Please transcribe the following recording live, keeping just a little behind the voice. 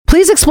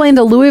Please explain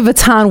the Louis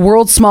Vuitton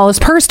world's smallest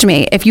purse to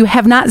me. If you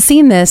have not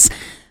seen this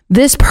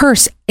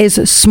purse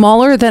is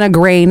smaller than a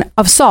grain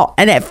of salt.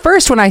 And at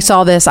first when I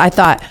saw this, I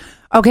thought,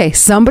 okay,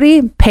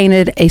 somebody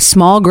painted a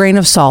small grain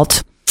of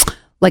salt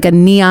like a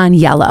neon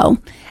yellow.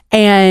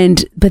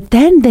 But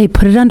then they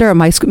put it under a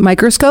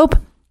microscope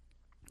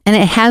and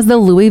it has the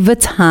Louis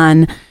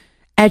Vuitton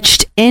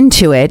etched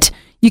into it.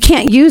 You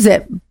can't use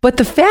it. But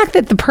the fact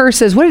that the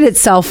purse is, what did it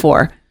sell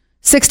for?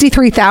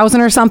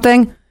 63,000 or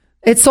something?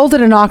 It sold at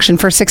an auction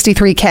for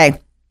 63K.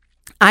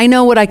 I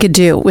know what I could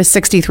do with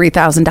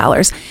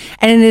 $63,000,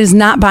 and it is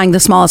not buying the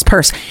smallest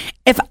purse.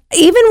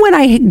 Even when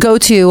I go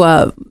to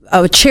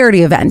a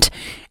charity event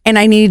and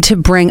I need to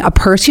bring a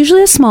purse,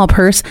 usually a small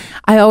purse,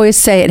 I always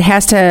say it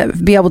has to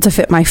be able to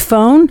fit my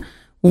phone,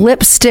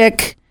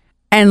 lipstick,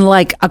 and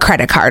like a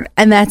credit card,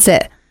 and that's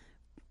it.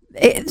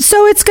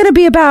 So it's going to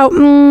be about,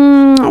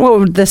 what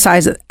would the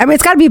size of,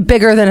 it's got to be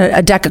bigger than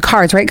a deck of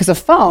cards, right? Because a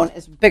phone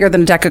is bigger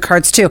than a deck of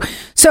cards too.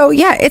 So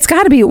yeah, it's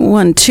got to be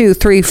 1, 2,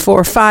 3,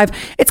 4, 5.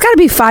 It's got to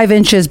be 5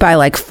 inches by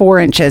like 4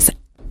 inches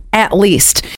at least.